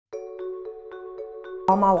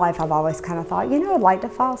All my life I've always kind of thought, you know, I'd like to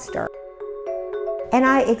foster. And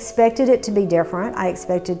I expected it to be different. I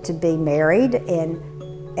expected to be married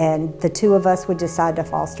and the two of us would decide to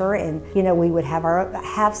foster, and you know, we would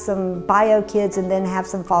have some bio kids and then have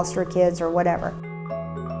some foster kids or whatever.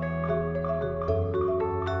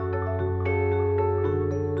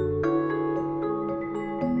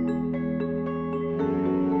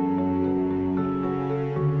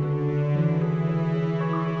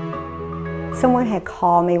 Someone had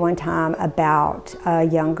called me one time about a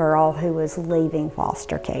young girl who was leaving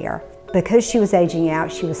foster care. Because she was aging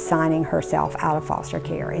out, she was signing herself out of foster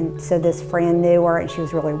care. And so this friend knew her and she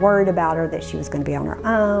was really worried about her, that she was going to be on her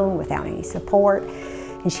own without any support.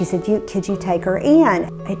 And she said, could you take her in?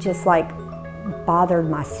 It just like bothered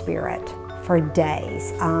my spirit for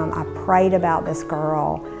days. I prayed about this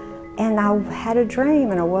girl and I had a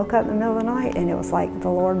dream, and I woke up in the middle of the night and it was like the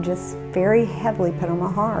Lord just very heavily put on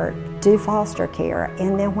my heart, do foster care.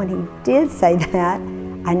 And then when he did say that,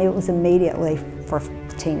 I knew it was immediately for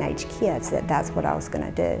teenage kids, that's what I was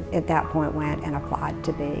going to do. At that point, went and applied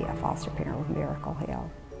to be a foster parent with Miracle Hill.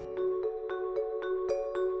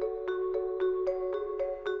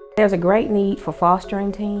 There's a great need for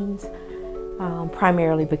fostering teens,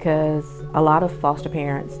 primarily because a lot of foster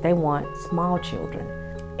parents, they want small children.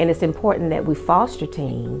 And it's important that we foster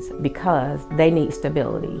teens because they need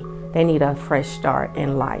stability. They need a fresh start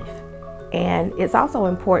in life. And it's also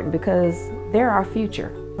important because they're our future.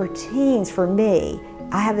 For teens, for me,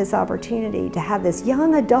 I have this opportunity to have this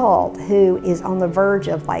young adult who is on the verge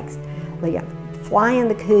of like flying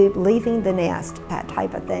the coop, leaving the nest, that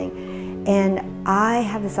type of thing. And I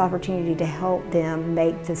have this opportunity to help them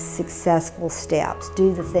make the successful steps,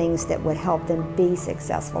 do the things that would help them be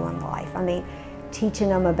successful in life. I mean, teaching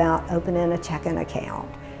them about opening a checking account,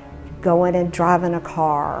 going and driving a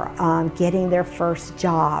car, getting their first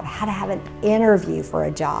job, how to have an interview for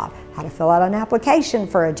a job, how to fill out an application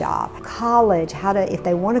for a job, college, how to, if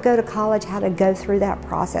they want to go to college, how to go through that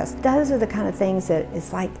process. Those are the kind of things that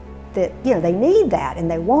it's like that, you know, they need that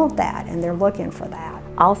and they want that and they're looking for that.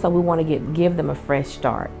 Also, we want to give them a fresh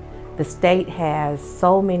start. The state has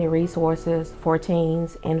so many resources for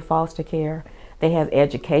teens in foster care. They have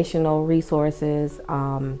educational resources.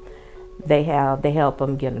 They help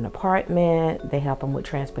them get an apartment, they help them with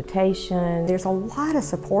transportation. There's a lot of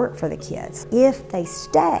support for the kids if they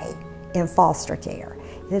stay in foster care.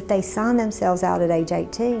 If they sign themselves out at age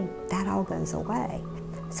 18, that all goes away.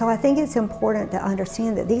 So I think it's important to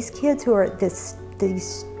understand that these kids who are at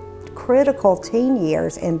these critical teen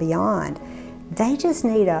years and beyond, they just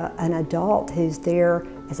need an adult who's there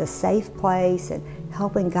as a safe place and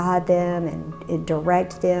helping guide them and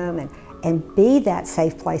direct them and be that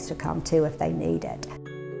safe place to come to if they need it.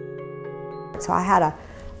 So I had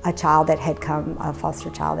a child that had come, a foster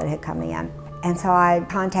child that had come in. And so I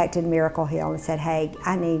contacted Miracle Hill and said, hey,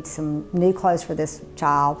 I need some new clothes for this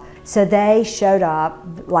child. So they showed up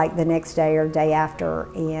like the next day or day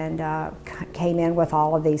after and came in with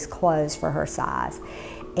all of these clothes for her size.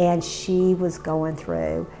 And she was going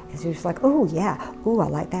through, and she was like, oh yeah, ooh, I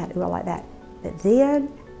like that, ooh, I like that. But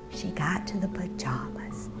then she got to the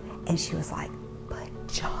pajamas. And she was like,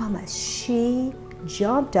 pajamas. She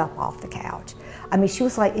jumped up off the couch. I mean, she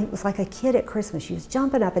was like, it was like a kid at Christmas. She was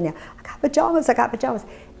jumping up and down. I got pajamas, I got pajamas.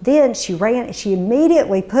 Then she ran and she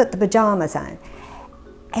immediately put the pajamas on.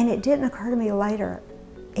 And it didn't occur to me later,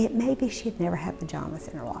 maybe she'd never had pajamas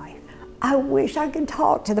in her life. I wish I could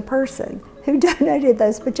talk to the person who donated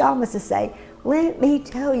those pajamas to say, let me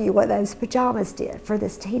tell you what those pajamas did for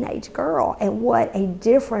this teenage girl and what a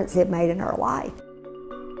difference it made in her life.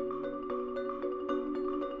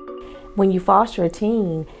 When you foster a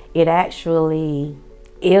teen, it actually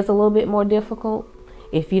is a little bit more difficult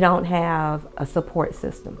if you don't have a support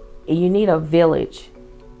system. You need a village.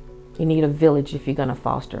 You need a village if you're going to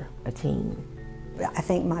foster a teen. I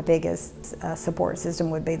think my biggest support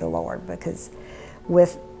system would be the Lord, because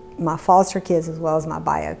with my foster kids as well as my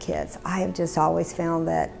bio kids, I have just always found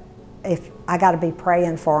that if I got to be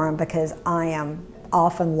praying for them, because I am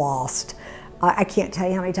often lost. I can't tell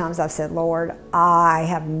you how many times I've said, Lord, I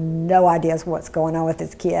have no idea what's going on with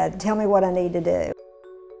this kid. Tell me what I need to do.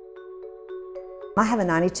 I have a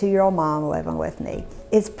 92-year-old mom living with me.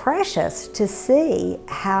 It's precious to see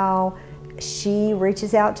how she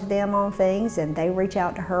reaches out to them on things and they reach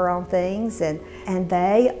out to her on things, and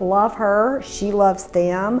they love her, she loves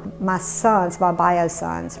them. My sons, my bio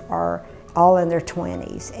sons, are all in their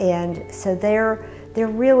 20s, and so they're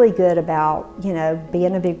really good about, you know,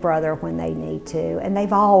 being a big brother when they need to, and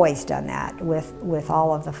they've always done that with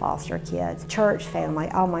all of the foster kids. Church family,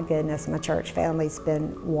 oh my goodness, my church family's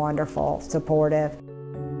been wonderful, supportive.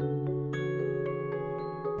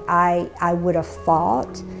 I would have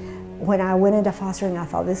thought. When I went into fostering, I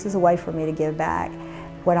thought this is a way for me to give back.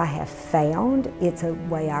 What I have found, it's a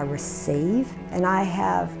way I receive, and I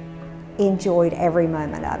have enjoyed every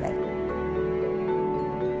moment of it.